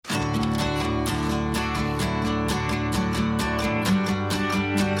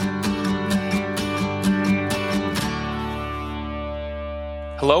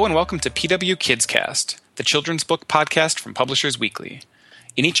Hello and welcome to PW Kids Cast, the children's book podcast from Publishers Weekly.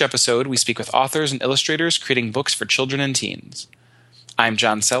 In each episode, we speak with authors and illustrators creating books for children and teens. I'm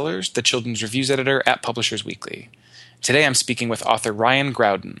John Sellers, the children's reviews editor at Publishers Weekly. Today I'm speaking with author Ryan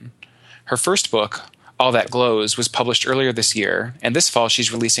Groudon. Her first book, All That Glows, was published earlier this year, and this fall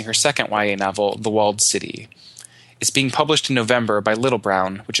she's releasing her second YA novel, The Walled City. It's being published in November by Little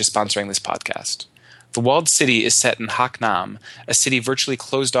Brown, which is sponsoring this podcast. The Walled City is set in Hak-Nam, a city virtually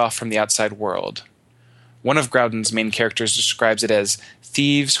closed off from the outside world. One of Groudon's main characters describes it as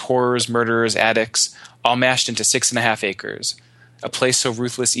thieves, horrors, murderers, addicts, all mashed into 6.5 acres, a place so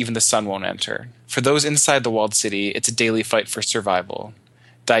ruthless even the sun won't enter. For those inside the Walled City, it's a daily fight for survival.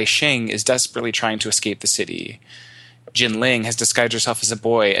 Dai Sheng is desperately trying to escape the city. Jin Ling has disguised herself as a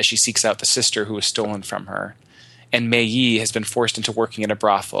boy as she seeks out the sister who was stolen from her. And Mei Yi has been forced into working in a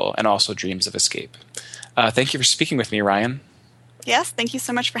brothel and also dreams of escape. Thank you for speaking with me, Ryan. Yes, thank you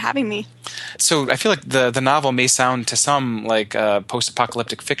so much for having me. So I feel like the novel may sound to some like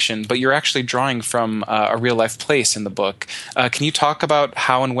post-apocalyptic fiction, but you're actually drawing from a real-life place in the book. Can you talk about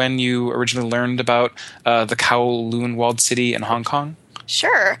how and when you originally learned about the Kowloon Walled City in Hong Kong?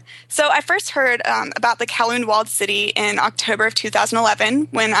 Sure. So I first heard about the Kowloon Walled City in October of 2011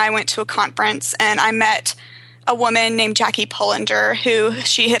 when I went to a conference and I met a woman named Jackie Pullinger, who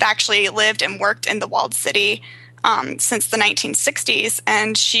she had actually lived and worked in the Walled City since the 1960s,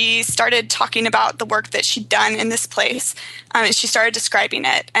 and she started talking about the work that she'd done in this place, and she started describing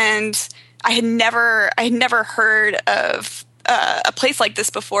it. And I had never heard of a place like this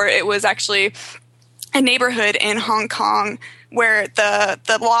before. It was actually a neighborhood in Hong Kong where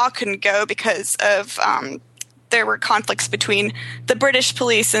the law couldn't go because of there were conflicts between the British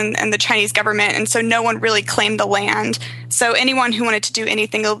police and the Chinese government, and so no one really claimed the land. So anyone who wanted to do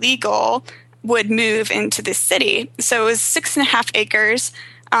anything illegal would move into this city. So it was 6.5 acres.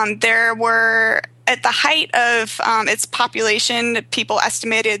 There were, at the height of its population, people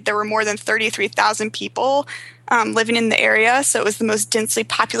estimated there were more than 33,000 people living in the area. So it was the most densely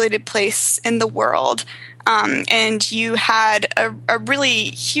populated place in the world. And you had a really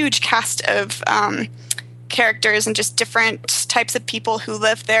huge cast of characters and just different types of people who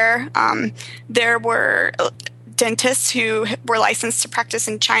lived there. There were dentists who were licensed to practice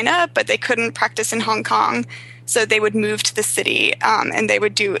in China, but they couldn't practice in Hong Kong. So they would move to the city and they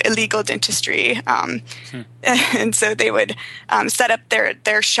would do illegal dentistry. And so they would set up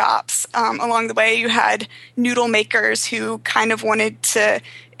their shops. Along the way, you had noodle makers who kind of wanted to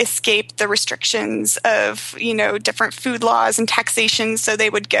escape the restrictions of, different food laws and taxation. So they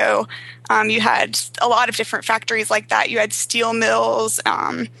would go. You had a lot of different factories like that. You had steel mills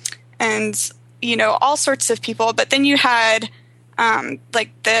and, all sorts of people. But then you had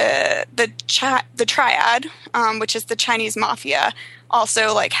like the triad, which is the Chinese mafia,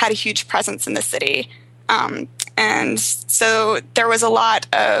 also like had a huge presence in the city. And so there was a lot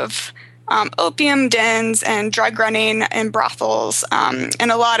of opium dens and drug running and brothels,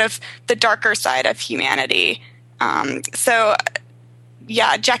 and a lot of the darker side of humanity.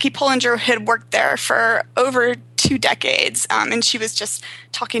 Jackie Pullinger had worked there for over 2 decades, and she was just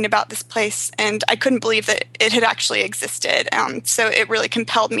talking about this place, and I couldn't believe that it had actually existed. So it really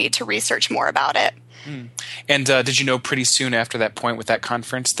compelled me to research more about it. And did you know pretty soon after that point with that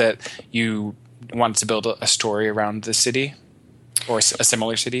conference that you wanted to build a story around the city or a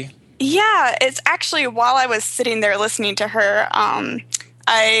similar city? Yeah, it's actually while I was sitting there listening to her,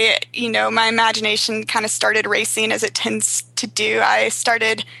 my imagination kind of started racing as it tends to do. I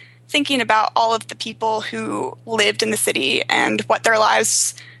started thinking about all of the people who lived in the city and what their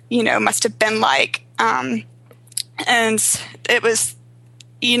lives, must have been like. And it was,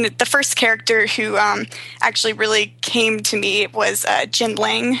 the first character who actually really came to me was Jin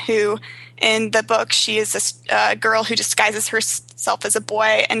Ling, who in the book, she is a girl who disguises herself as a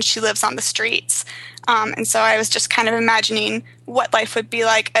boy, and she lives on the streets. And so I was just kind of imagining what life would be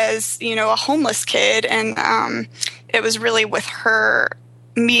like as, a homeless kid. And it was really with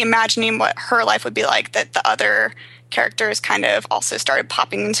me imagining what her life would be like that the other characters kind of also started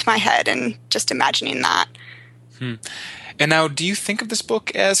popping into my head and just imagining that. And now, do you think of this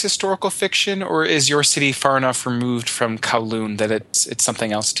book as historical fiction, or is your city far enough removed from Kowloon that it's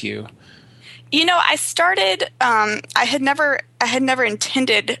something else to you? I started. I had never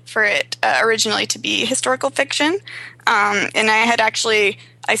intended for it originally to be historical fiction, and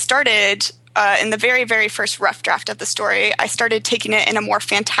I started in the very, very first rough draft of the story. I started taking it in a more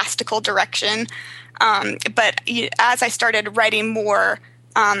fantastical direction, but as I started writing more,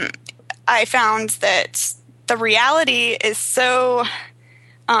 I found that the reality is so.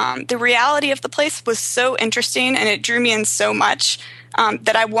 The reality of the place was so interesting, and it drew me in so much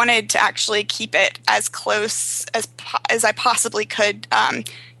that I wanted to actually keep it as close as I possibly could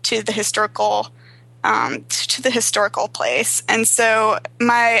to the historical place. And so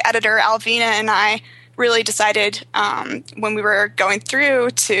my editor Alvina and I really decided when we were going through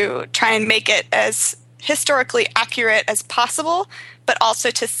to try and make it as historically accurate as possible, but also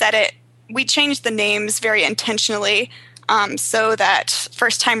to set it. We changed the names very intentionally so that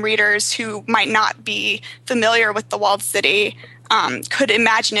first-time readers who might not be familiar with the walled city could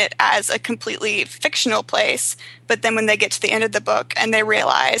imagine it as a completely fictional place. But then when they get to the end of the book and they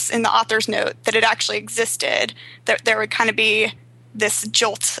realize in the author's note that it actually existed, there would kind of be this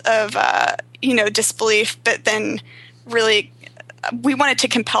jolt of disbelief. But then really we wanted to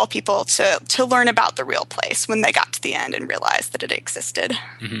compel people to learn about the real place when they got to the end and realized that it existed.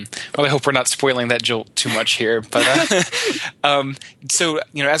 Mm-hmm. Well, I hope we're not spoiling that jolt too much here. But so,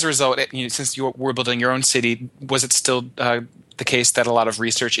 as a result, since you were building your own city, was it still the case that a lot of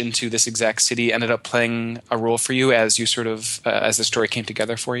research into this exact city ended up playing a role for you as you sort of as the story came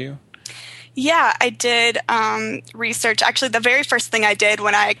together for you? Yeah, I did research. Actually, the very first thing I did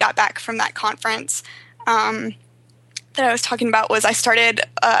when I got back from that conference that I was talking about was I started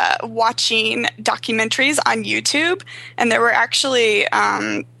watching documentaries on YouTube, and there were actually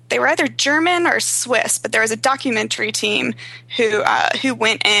they were either German or Swiss, but there was a documentary team who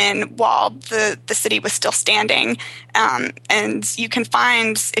went in while the city was still standing, and you can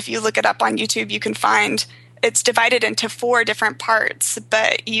find, if you look it up on YouTube, you can find it's divided into 4 different parts,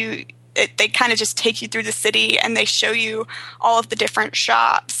 but they kind of just take you through the city and they show you all of the different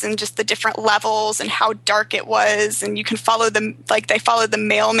shops and just the different levels and how dark it was. And you can follow them, like they followed the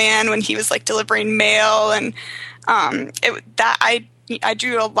mailman when he was like delivering mail. And I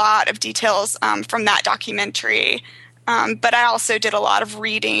drew a lot of details from that documentary. But I also did a lot of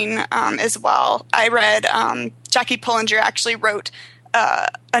reading as well. I read Jackie Pullinger actually wrote a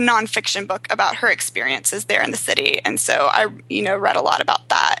nonfiction book about her experiences there in the city. And so I, read a lot about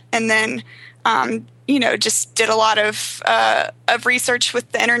that. And then, just did a lot of research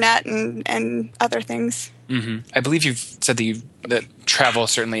with the internet and other things. Mm-hmm. I believe you've said that travel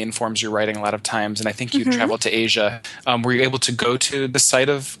certainly informs your writing a lot of times. And I think you traveled to Asia. Were you able to go to the site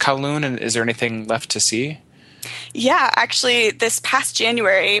of Kowloon, and is there anything left to see? Yeah, actually this past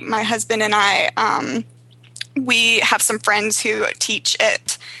January, my husband and I, we have some friends who teach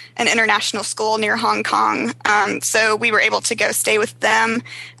at an international school near Hong Kong. So we were able to go stay with them.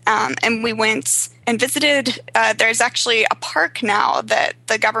 And we went and visited. There's actually a park now that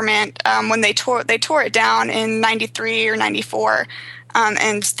the government, when they tore it down in 93 or 94.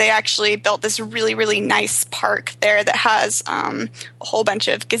 And they actually built this really, really nice park there that has a whole bunch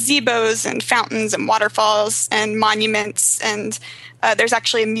of gazebos and fountains and waterfalls and monuments. And there's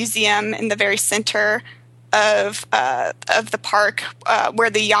actually a museum in the very center of the park where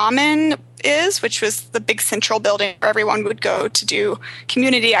the Yamen is, which was the big central building where everyone would go to do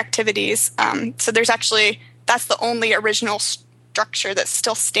community activities. So that's the only original structure that's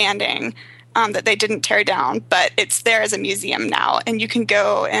still standing that they didn't tear down, but it's there as a museum now, and you can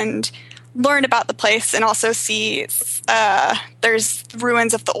go and learn about the place and also see there's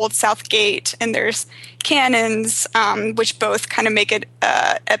ruins of the old South Gate, and there's cannons, which both kind of make an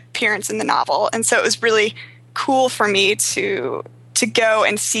appearance in the novel. And so it was really cool for me to go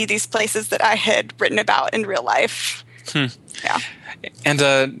and see these places that I had written about in real life. Yeah. And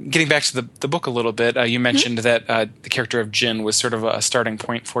getting back to the book a little bit, you mentioned that the character of Jin was sort of a starting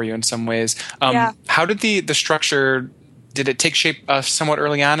point for you in some ways. How did the structure, did it take shape somewhat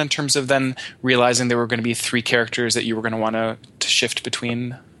early on in terms of then realizing there were going to be 3 characters that you were going to want to shift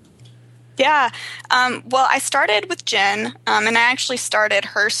between? Yeah. Well, I started with Jin, and I actually started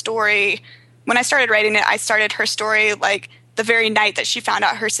her story. When I started writing it, I started her story like the very night that she found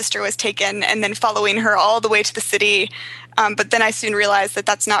out her sister was taken, and then following her all the way to the city. But then I soon realized that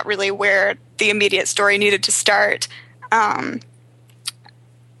that's not really where the immediate story needed to start.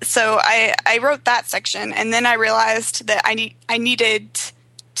 So I wrote that section, and then I realized that I needed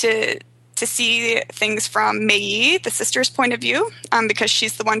to see things from Mei Yi, the sister's point of view, because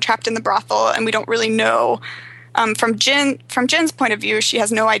she's the one trapped in the brothel, and we don't really know. From Jin's point of view, she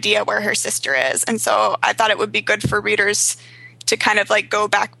has no idea where her sister is, and so I thought it would be good for readers to kind of like go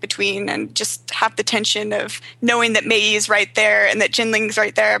back between and just have the tension of knowing that Mei Yi is right there and that Jinling's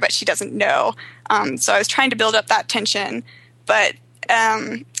right there, but she doesn't know. So I was trying to build up that tension, but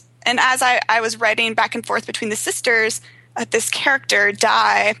and as I was writing back and forth between the sisters, this character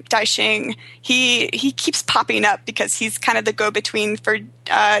Dai Xing, he keeps popping up because he's kind of the go-between for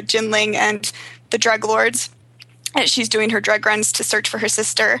Jinling and the drug lords. And she's doing her drug runs to search for her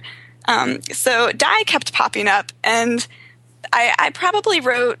sister. So Dai kept popping up, and I probably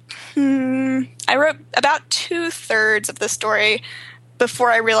wrote about 2/3 of the story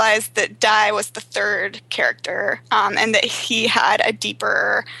before I realized that Dai was the third character, and that he had a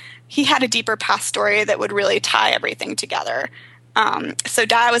deeper past story that would really tie everything together. So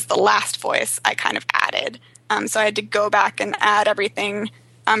Dai was the last voice I kind of added. So I had to go back and add everything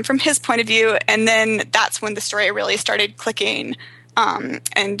from his point of view, and then that's when the story really started clicking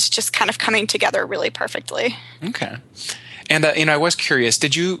and just kind of coming together really perfectly. Okay. And, I was curious,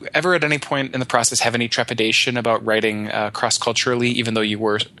 did you ever at any point in the process have any trepidation about writing cross-culturally, even though you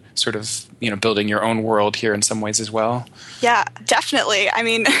were sort of, building your own world here in some ways as well? Yeah, definitely. I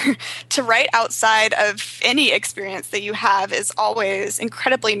mean, to write outside of any experience that you have is always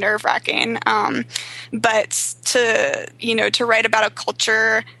incredibly nerve-wracking. But to write about a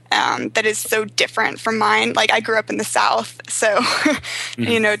culture that is so different from mine, like I grew up in the South, so,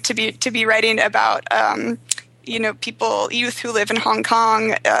 to be writing about youth who live in Hong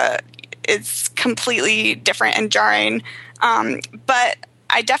Kong is completely different and jarring. But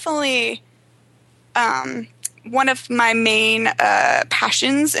I definitely, one of my main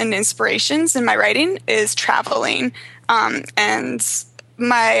passions and inspirations in my writing is traveling. And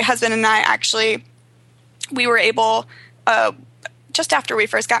my husband and I actually, we were able, just after we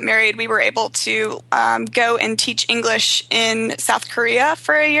first got married, we were able to go and teach English in South Korea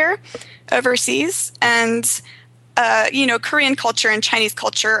for a year overseas. And, Korean culture and Chinese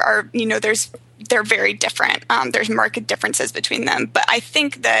culture are, they're very different. There's marked differences between them. But I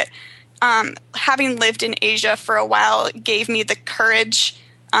think that having lived in Asia for a while gave me the courage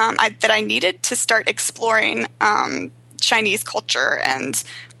that I needed to start exploring Chinese culture and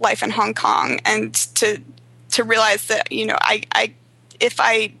life in Hong Kong, and to realize that, if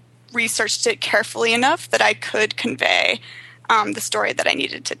I researched it carefully enough, that I could convey the story that I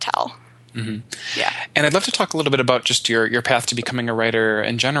needed to tell. Mm-hmm. Yeah. And I'd love to talk a little bit about just your path to becoming a writer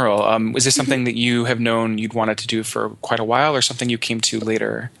in general. Was this something that you have known you'd wanted to do for quite a while, or something you came to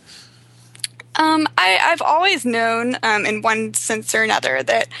later? I've always known, in one sense or another,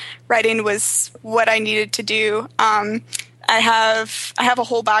 that writing was what I needed to do. I have a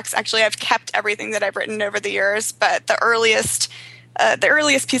whole box. Actually, I've kept everything that I've written over the years, but the earliest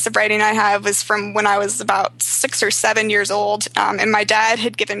piece of writing I have was from when I was about 6 or 7 years old, and my dad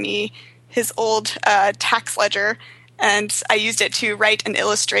had given me his old tax ledger, and I used it to write and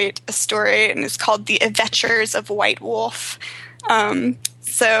illustrate a story, and it's called The Adventures of White Wolf.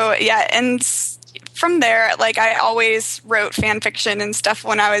 So yeah, and from there, like, I always wrote fan fiction and stuff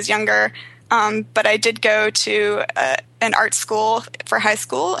when I was younger, but I did go to an art school for high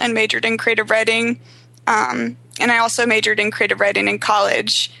school and majored in creative writing, and I also majored in creative writing in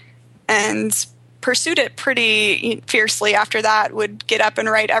college, and pursued it pretty fiercely after that. Would get up and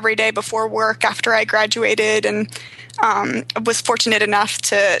write every day before work after I graduated, and was fortunate enough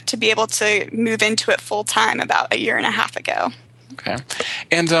to be able to move into it full time about 1.5 years ago. Okay.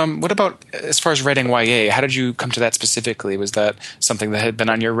 And what about as far as writing YA? How did you come to that specifically? Was that something that had been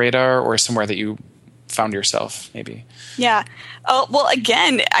on your radar, or somewhere that you found yourself, maybe? Yeah. Oh, well,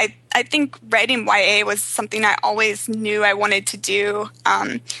 again, I think writing YA was something I always knew I wanted to do,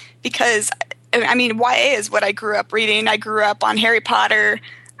 because, I mean, YA is what I grew up reading. I grew up on Harry Potter,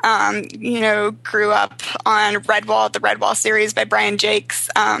 grew up on Redwall, the Redwall series by Brian Jakes,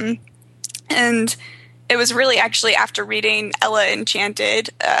 and it was really actually after reading Ella Enchanted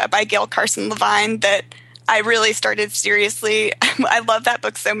by Gail Carson Levine that I really started seriously. I love that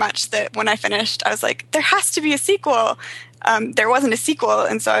book so much that when I finished, I was like, there has to be a sequel. There wasn't a sequel,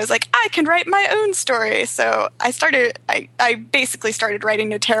 and so I was like, I can write my own story. So I basically started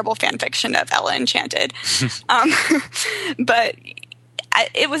writing a terrible fan fiction of Ella Enchanted. But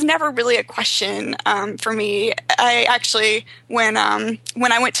it was never really a question for me. I actually, when I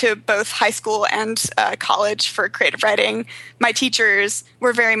went to both high school and college for creative writing, my teachers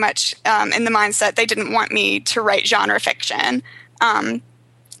were very much in the mindset they didn't want me to write genre fiction.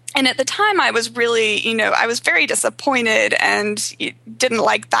 And at the time, I was really, I was very disappointed and didn't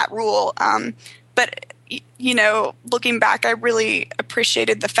like that rule. But, looking back, I really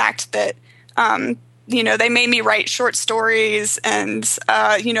appreciated the fact that, they made me write short stories and,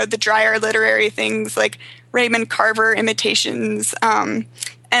 the drier literary things like Raymond Carver imitations. And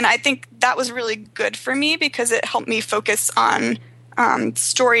I think that was really good for me because it helped me focus on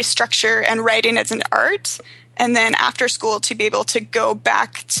story structure and writing as an art. And then after school to be able to go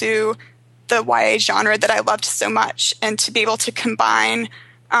back to the YA genre that I loved so much and to be able to combine,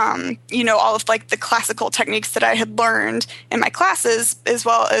 all of like the classical techniques that I had learned in my classes, as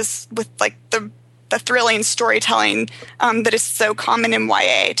well as with like the thrilling storytelling that is so common in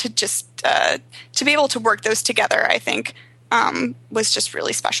YA, to just to be able to work those together, I think was just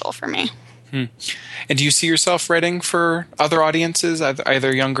really special for me. And do you see yourself writing for other audiences,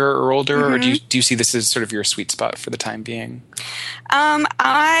 either younger or older, or do you see this as sort of your sweet spot for the time being?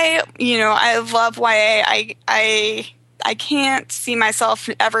 I love YA. I can't see myself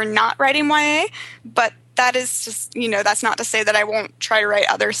ever not writing YA, but that is just, that's not to say that I won't try to write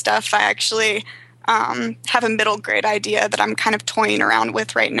other stuff. I actually have a middle grade idea that I'm kind of toying around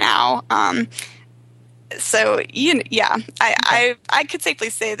with right now. I could safely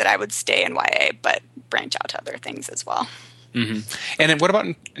say that I would stay in YA, but branch out to other things as well. Mm-hmm. And then what about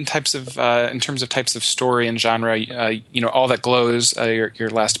in terms of types of story and genre? All That Glows, your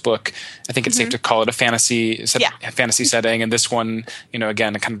last book. I think it's safe to call it a fantasy setting, and this one,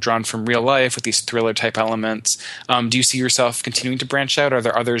 again, kind of drawn from real life with these thriller type elements. Do you see yourself continuing to branch out? Are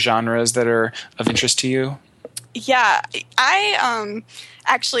there other genres that are of interest to you? Yeah, I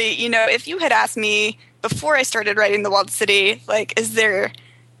actually, if you had asked me before I started writing The Walled City, like, is there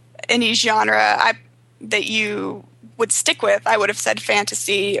any genre that you would stick with, I would have said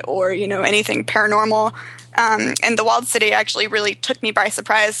fantasy or, anything paranormal. And The Walled City actually really took me by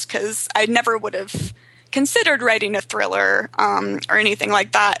surprise because I never would have considered writing a thriller or anything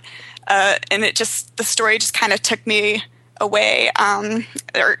like that. And the story just kind of took me away.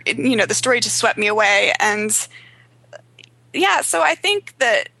 The story just swept me away. And yeah, so I think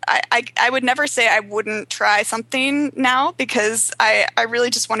that I would never say I wouldn't try something now because I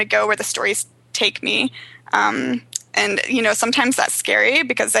really just want to go where the stories take me. And, sometimes that's scary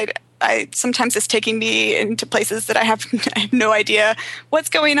because I sometimes it's taking me into places that I have no idea what's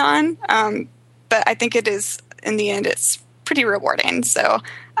going on. But I think it is, in the end, it's pretty rewarding. So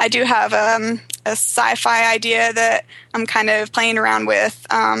I do have a sci-fi idea that I'm kind of playing around with,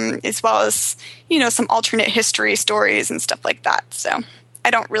 as well as, some alternate history stories and stuff like that. So I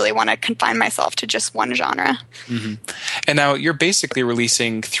don't really want to confine myself to just one genre. Mm-hmm. And now you're basically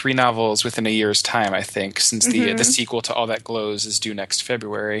releasing 3 novels within a year's time, I think, since the sequel to All That Glows is due next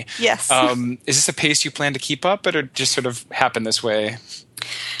February. Yes. Is this a pace you plan to keep up, or just sort of happen this way?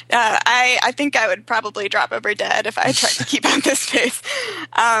 I think I would probably drop over dead if I tried to keep on this pace.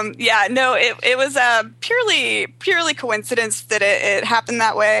 It was a purely coincidence that it happened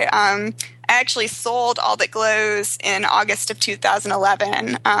that way. I actually sold All That Glows in August of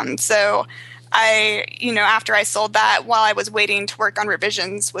 2011. So after I sold that, while I was waiting to work on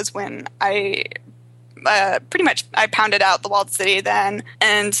revisions was when I pounded out The Walled City then.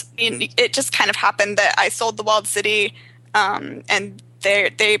 And it just kind of happened that I sold The Walled City, and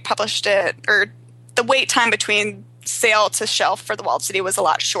they published it, or the wait time between sale to shelf for The Walled City was a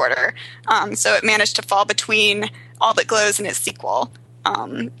lot shorter. So it managed to fall between All That Glows and its sequel.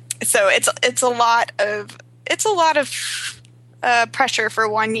 So it's a lot of pressure for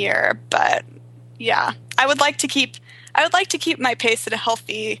 1 year, but yeah, I would like to keep my pace at a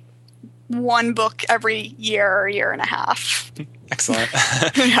healthy 1 book every year or year and a half. Excellent.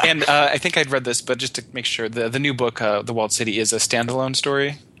 Yeah. And I think I'd read this, but just to make sure, the new book, The Walled City, is a standalone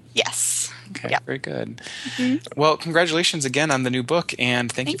story? Yes. Okay, yep. Very good. Mm-hmm. Well, congratulations again on the new book,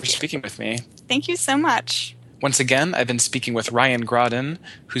 and thank you for speaking with me. Thank you so much. Once again, I've been speaking with Ryan Grodin,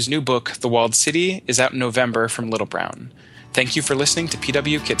 whose new book, The Walled City, is out in November from Little Brown. Thank you for listening to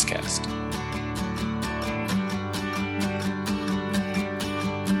PW Kids Cast.